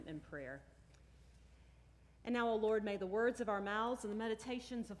prayer. And now, O Lord, may the words of our mouths and the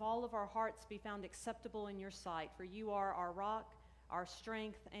meditations of all of our hearts be found acceptable in your sight, for you are our rock, our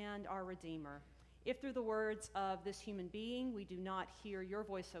strength, and our Redeemer. If through the words of this human being we do not hear your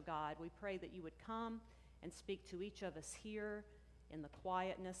voice, O God, we pray that you would come and speak to each of us here in the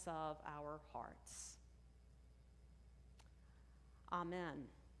quietness of our hearts. Amen.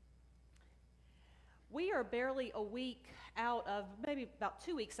 We are barely a week out of, maybe about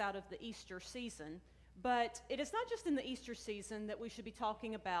 2 weeks out of the Easter season, but it is not just in the Easter season that we should be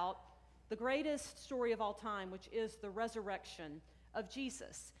talking about the greatest story of all time, which is the resurrection of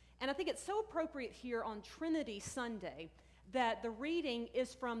Jesus. And I think it's so appropriate here on Trinity Sunday that the reading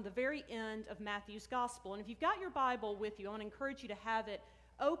is from the very end of Matthew's Gospel. And if you've got your Bible with you, I want to encourage you to have it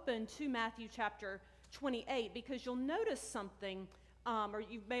open to Matthew chapter 28, because you'll notice something, or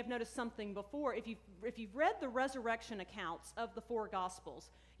you may have noticed something before. If you've read the resurrection accounts of the four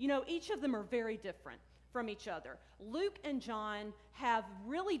Gospels, you know each of them are very different from each other. Luke and John have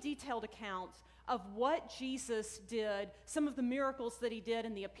really detailed accounts of what Jesus did, some of the miracles that he did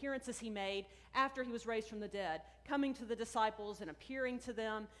and the appearances he made after he was raised from the dead, coming to the disciples and appearing to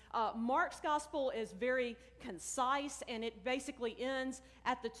them. Mark's gospel is very concise, and it basically ends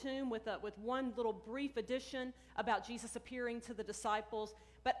at the tomb with one little brief addition about Jesus appearing to the disciples.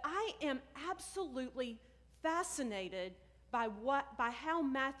 But I am absolutely fascinated by how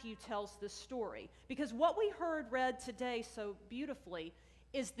Matthew tells this story, because what we heard read today so beautifully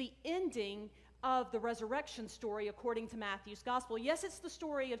is the ending of the resurrection story according to Matthew's gospel. Yes, it's the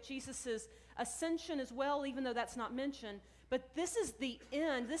story of Jesus' ascension as well, even though that's not mentioned, but this is the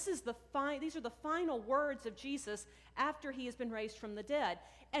end. These are the final words of Jesus after he has been raised from the dead.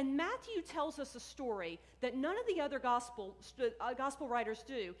 And Matthew tells us a story that none of the other gospel writers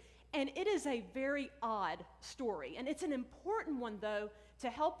do. And it is a very odd story. And it's an important one, though, to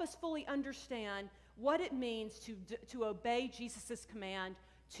help us fully understand what it means to obey Jesus' command,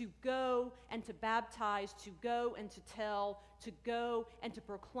 to go and to baptize, to go and to tell, to go and to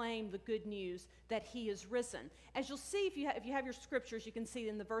proclaim the good news that he is risen. As you'll see, if you have your scriptures, you can see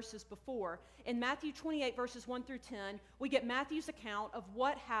in the verses before. In Matthew 28, verses 1 through 10, we get Matthew's account of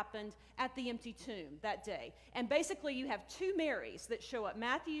what happened at the empty tomb that day. And basically, you have two Marys that show up.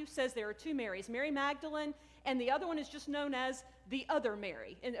 Matthew says there are two Marys, Mary Magdalene, and the other one is just known as the other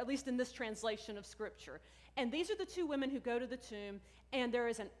Mary, at least in this translation of Scripture. And these are the two women who go to the tomb, and there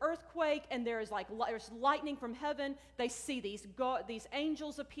is an earthquake, and there's lightning from heaven. They see these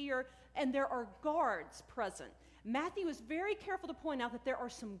angels appear, and there are guards present. Matthew is very careful to point out that there are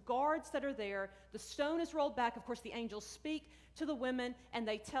some guards that are there. The stone is rolled back. Of course, the angels speak to the women, and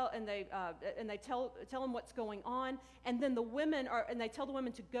they tell them what's going on. And then they tell the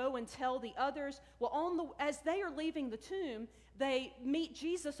women to go and tell the others. Well, as they are leaving the tomb, they meet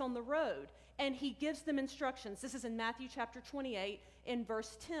Jesus on the road, and he gives them instructions. This is in Matthew chapter 28, in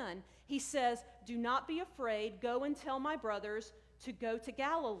verse 10. He says, "Do not be afraid. Go and tell my brothers to go to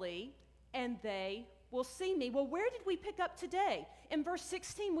Galilee, and they will see me." Well, where did we pick up today? In verse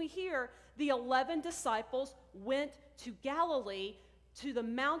 16, we hear the 11 disciples went to Galilee, to the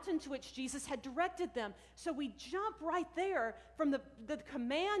mountain to which Jesus had directed them. So we jump right there from the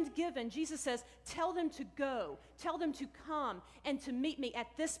command given. Jesus says, tell them to go, tell them to come, and to meet me at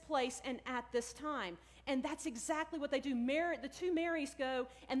this place and at this time. And that's exactly what they do. The two Marys go,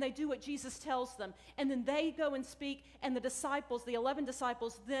 and they do what Jesus tells them. And then they go and speak, and the 11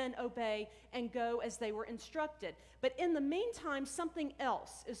 disciples, then obey and go as they were instructed. But in the meantime, something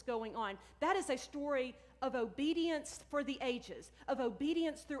else is going on. That is a story of obedience for the ages, of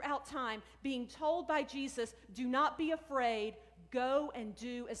obedience throughout time, being told by Jesus, do not be afraid, go and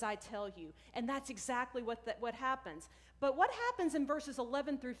do as I tell you. And that's exactly what happens. But what happens in verses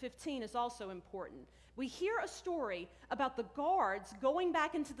 11 through 15 is also important. We hear a story about the guards going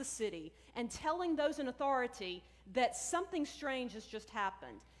back into the city and telling those in authority that something strange has just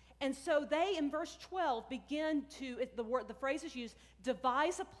happened. And so they, in verse 12, begin to, the phrase is used,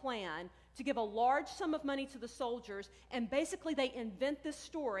 devise a plan to give a large sum of money to the soldiers, and basically they invent this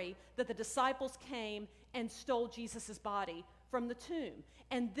story that the disciples came and stole Jesus' body from the tomb.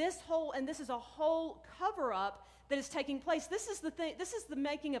 And this is a whole cover-up that is taking place. This is the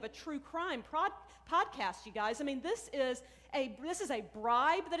making of a true crime podcast, you guys. I mean, this is a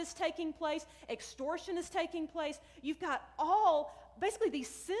bribe that is taking place. Extortion is taking place. You've got basically these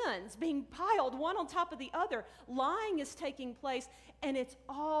sins being piled one on top of the other. Lying is taking place, and it's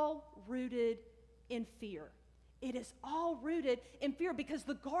all rooted in fear. It is all rooted in fear because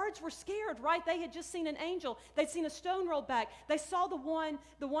the guards were scared, right? They had just seen an angel. They'd seen a stone rolled back. They saw the one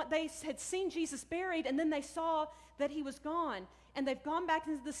they had seen Jesus buried, and then they saw that he was gone. And they've gone back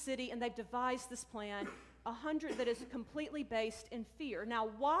into the city, and they've devised this plan, that is completely based in fear. Now,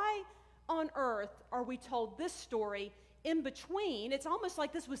 why on earth are we told this story in between? It's almost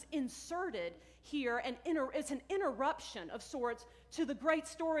like this was inserted here, and it's an interruption of sorts to the great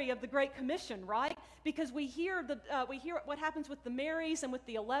story of the Great Commission, right? Because we hear what happens with the Marys and with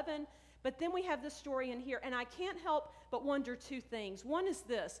the 11, but then we have this story in here, and I can't help but wonder two things. One is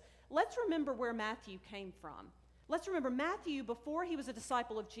this: let's remember where Matthew came from. Let's remember Matthew, before he was a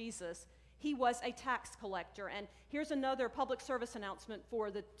disciple of Jesus, he was a tax collector. And here's another public service announcement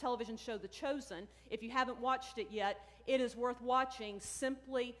for the television show The Chosen. If you haven't watched it yet, it is worth watching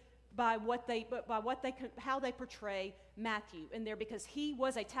simply by how they portray Matthew in there, because he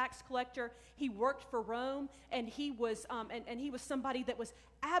was a tax collector. He worked for Rome, and he was somebody that was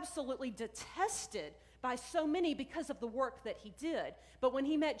absolutely detested by so many because of the work that he did. But when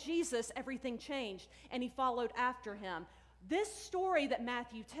he met Jesus, everything changed, and he followed after him. This story that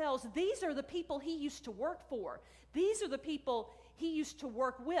Matthew tells, these are the people he used to work for. These are the people he used to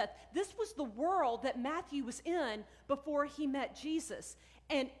work with. This was the world that Matthew was in before he met Jesus.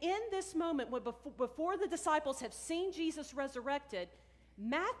 And in this moment, before the disciples have seen Jesus resurrected,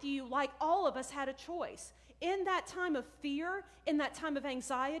 Matthew, like all of us, had a choice. In that time of fear, in that time of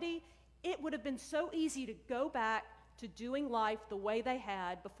anxiety, it would have been so easy to go back to doing life the way they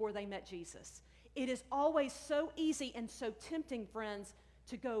had before they met Jesus. It is always so easy and so tempting, friends,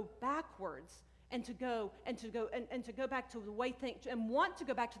 to go backwards and to go back to the way things, and want to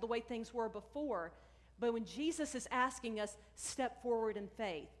go back to the way things were before. But when Jesus is asking us, step forward in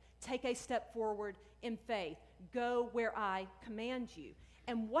faith, take a step forward in faith, go where I command you.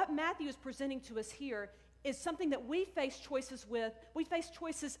 And what Matthew is presenting to us here is something that we face choices with. We face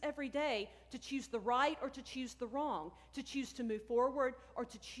choices every day to choose the right or to choose the wrong, to choose to move forward or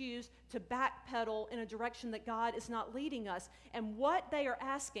to choose to backpedal in a direction that God is not leading us. And what they are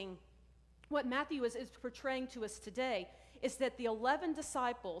asking, what Matthew is portraying to us today, is that the 11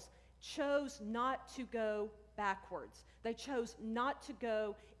 disciples chose not to go backwards. They chose not to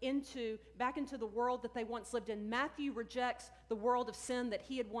go back into the world that they once lived in. Matthew rejects the world of sin that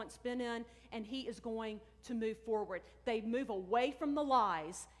he had once been in, and he is going to move forward. They move away from the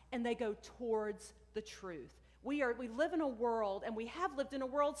lies, and they go towards the truth. We live in a world, and we have lived in a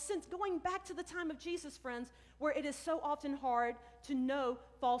world since going back to the time of Jesus, friends, where it is so often hard to know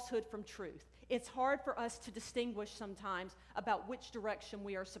falsehood from truth. It's hard for us to distinguish sometimes about which direction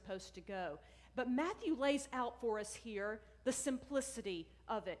we are supposed to go. But Matthew lays out for us here the simplicity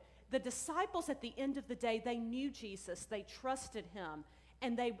of it. The disciples, at the end of the day, they knew Jesus, they trusted him,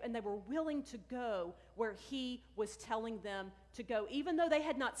 and they were willing to go where he was telling them to go. Even though they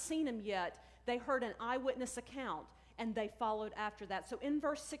had not seen him yet, they heard an eyewitness account, and they followed after that. So in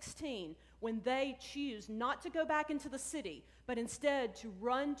verse 16, when they choose not to go back into the city, but instead to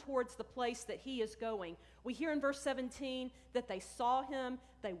run towards the place that he is going, we hear in verse 17 that they saw him,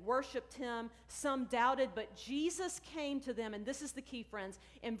 they worshiped him, some doubted, but Jesus came to them, and this is the key, friends.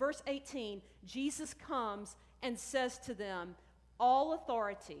 In verse 18, Jesus comes and says to them, "All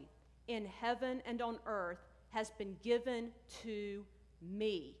authority in heaven and on earth has been given to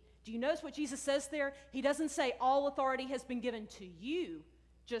me." Do you notice what Jesus says there? He doesn't say all authority has been given to you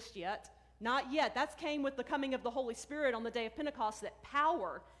just yet. Not yet. That came with the coming of the Holy Spirit on the day of Pentecost, that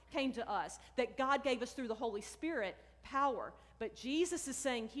power came to us, that God gave us through the Holy Spirit power. But Jesus is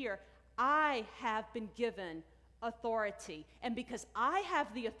saying here, I have been given authority. And because I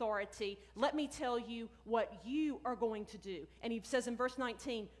have the authority, let me tell you what you are going to do. And he says in verse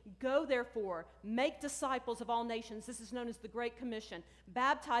 19, "Go therefore, make disciples of all nations." This is known as the Great Commission,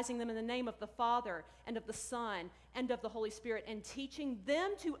 baptizing them in the name of the Father and of the Son and of the Holy Spirit, and teaching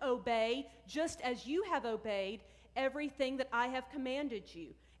them to obey, just as you have obeyed, everything that I have commanded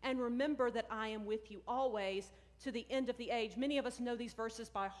you. And remember that I am with you always, to the end of the age. Many of us know these verses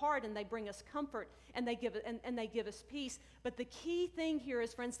by heart, and they bring us comfort, and they give us peace. But the key thing here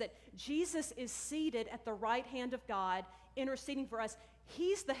is, friends, that Jesus is seated at the right hand of God, interceding for us.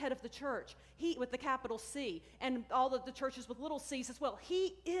 He's the head of the church, he with the capital C, and all of the churches with little c's as well.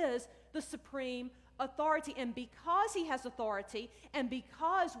 He is the supreme authority, and because he has authority, and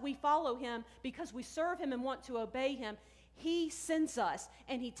because we follow him, because we serve him and want to obey him, he sends us,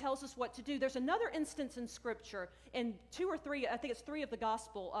 and he tells us what to do. There's another instance in Scripture, and 2 or 3, I think it's 3 of the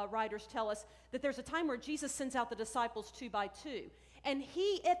gospel writers tell us that there's a time where Jesus sends out the disciples 2 by 2. And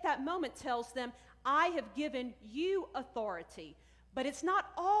he, at that moment, tells them, I have given you authority. But it's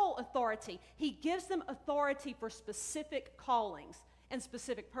not all authority. He gives them authority for specific callings and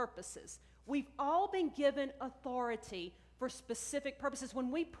specific purposes. We've all been given authority for specific purposes. When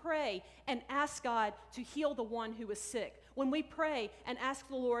we pray and ask God to heal the one who is sick, when we pray and ask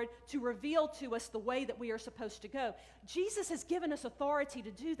the Lord to reveal to us the way that we are supposed to go, Jesus has given us authority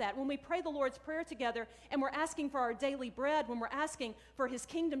to do that. When we pray the Lord's Prayer together and we're asking for our daily bread, when we're asking for his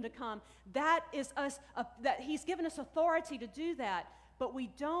kingdom to come, that is us, that he's given us authority to do that. But we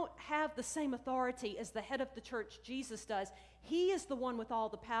don't have the same authority as the head of the church, Jesus, does. He is the one with all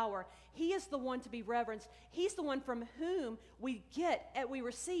the power. He is the one to be reverenced. He's the one from whom we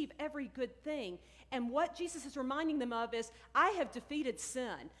receive every good thing. And what Jesus is reminding them of is, I have defeated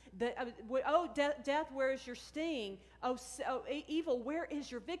sin. Death, where is your sting? Evil, where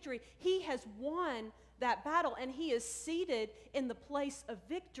is your victory? He has won that battle, and he is seated in the place of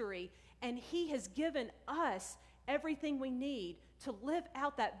victory, and he has given us everything we need to live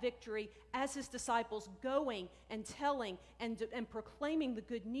out that victory as his disciples, going and telling and proclaiming the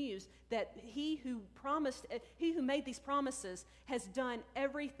good news that he who made these promises has done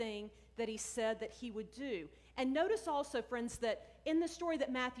everything that he said that he would do. And notice also, friends, that in the story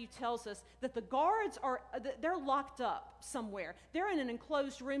that Matthew tells us, that the guards they're locked up somewhere. They're in an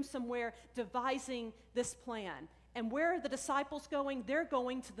enclosed room somewhere devising this plan. And where are the disciples going? They're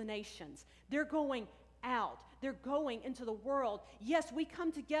going to the nations. They're going out. They're going into the world. Yes, we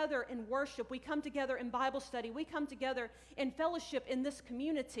come together in worship. We come together in Bible study. We come together in fellowship in this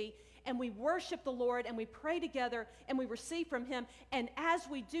community, and we worship the Lord, and we pray together, and we receive from him. And as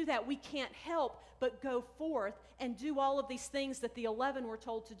we do that, we can't help but go forth and do all of these things that the 11 were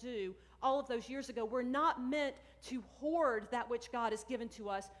told to do all of those years ago. We're not meant to hoard that which God has given to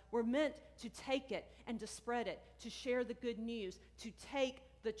us. We're meant to take it and to spread it, to share the good news, to take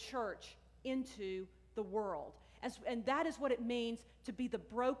the church into the world. And that is what it means to be the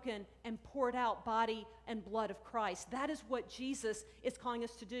broken and poured out body and blood of Christ. That is what Jesus is calling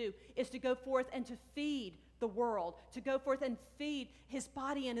us to do, is to go forth and to feed the world, to go forth and feed his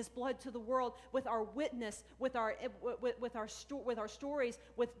body and his blood to the world with our witness, with our stories,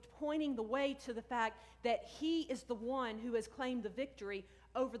 with pointing the way to the fact that he is the one who has claimed the victory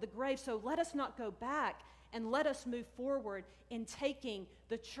over the grave. So let us not go back, and let us move forward in taking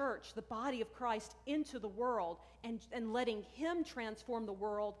the church, the body of Christ, into the world and letting him transform the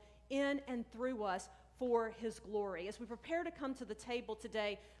world in and through us for his glory. As we prepare to come to the table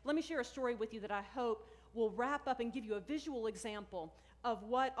today, let me share a story with you that I hope will wrap up and give you a visual example of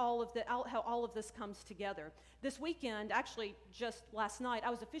what how all of this comes together. This weekend, actually just last night, I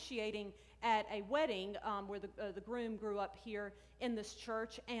was officiating at a wedding where the groom grew up here in this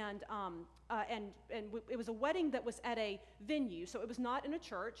church, and it was a wedding that was at a venue, so it was not in a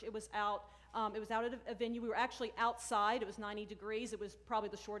church. It was out. It was out at a venue. We were actually outside. It was 90 degrees. It was probably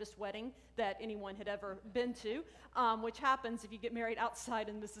the shortest wedding that anyone had ever been to, which happens if you get married outside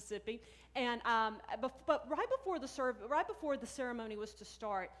in Mississippi. And but right before the ceremony was to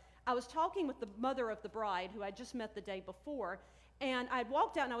start, I was talking with the mother of the bride, who I just met the day before, and I'd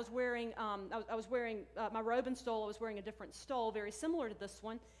walked out and I was wearing my robe and stole. I was wearing a different stole, very similar to this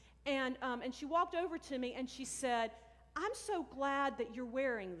one, and she walked over to me and she said, "I'm so glad that you're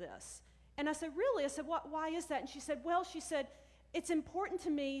wearing this." And I said, "Really?" I said, "Why is that?" And she said, "It's important to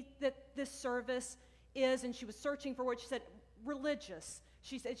me that this service is," and she was searching for words. She said, "religious."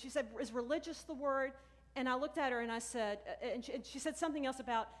 She said, "Is religious the word?" And I looked at her and I said, and she said something else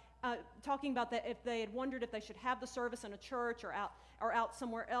about talking about that if they had wondered if they should have the service in a church or out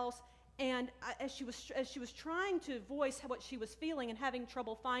somewhere else. And as she was trying to voice what she was feeling and having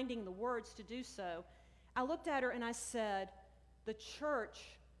trouble finding the words to do so, I looked at her and I said, "The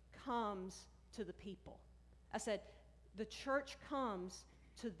church comes to the people." I said, "The church comes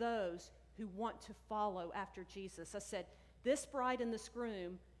to those who want to follow after Jesus." I said, "This bride and this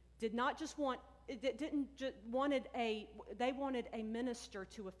groom did not just wanted a minister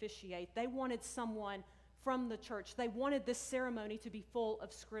to officiate. They wanted someone from the church. They wanted this ceremony to be full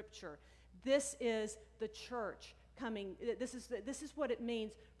of Scripture. This is the church coming. This is what it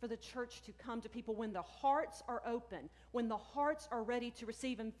means for the church to come to people when the hearts are open, when the hearts are ready to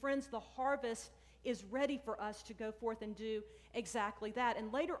receive. And friends, the harvest is ready for us to go forth and do exactly that."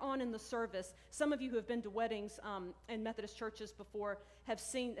 And later on in the service, some of you who have been to weddings in Methodist churches before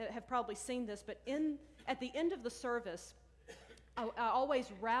have probably seen this, but at the end of the service, I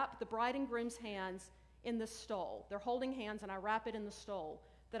always wrap the bride and groom's hands in the stole. They're holding hands, and I wrap it in the stole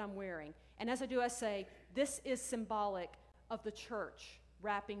that I'm wearing. And as I do, I say, "This is symbolic of the church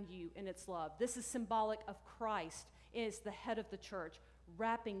wrapping you in its love. This is symbolic of Christ is the head of the church,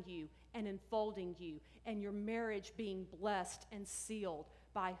 wrapping you and enfolding you, and your marriage being blessed and sealed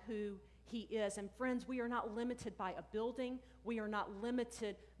by who He is. And friends, we are not limited by a building. We are not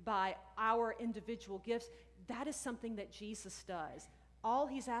limited by our individual gifts. That is something that Jesus does. All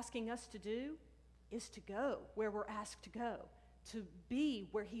He's asking us to do is to go where we're asked to go, to be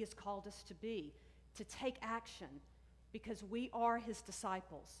where He has called us to be, to take action, because we are His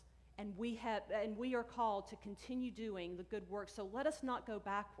disciples, and we are called to continue doing the good work. So let us not go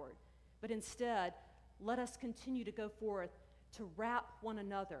backward, but instead, let us continue to go forth to wrap one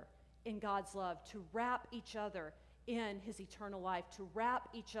another in God's love, to wrap each other in His eternal life, to wrap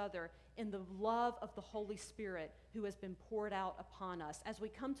each other in the love of the Holy Spirit who has been poured out upon us. As we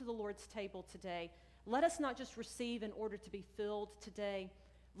come to the Lord's table today, let us not just receive in order to be filled today.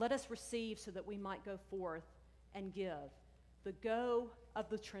 Let us receive so that we might go forth and give. The go of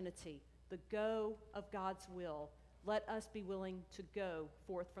the Trinity, the go of God's will. Let us be willing to go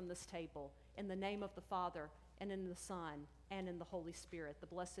forth from this table in the name of the Father, and in the Son, and in the Holy Spirit, the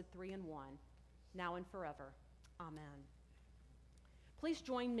blessed three in one, now and forever. Amen. Please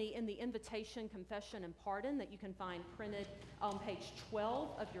join me in the invitation, confession, and pardon that you can find printed on page 12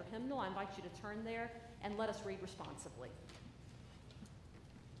 of your hymnal. I invite you to turn there and let us read responsibly.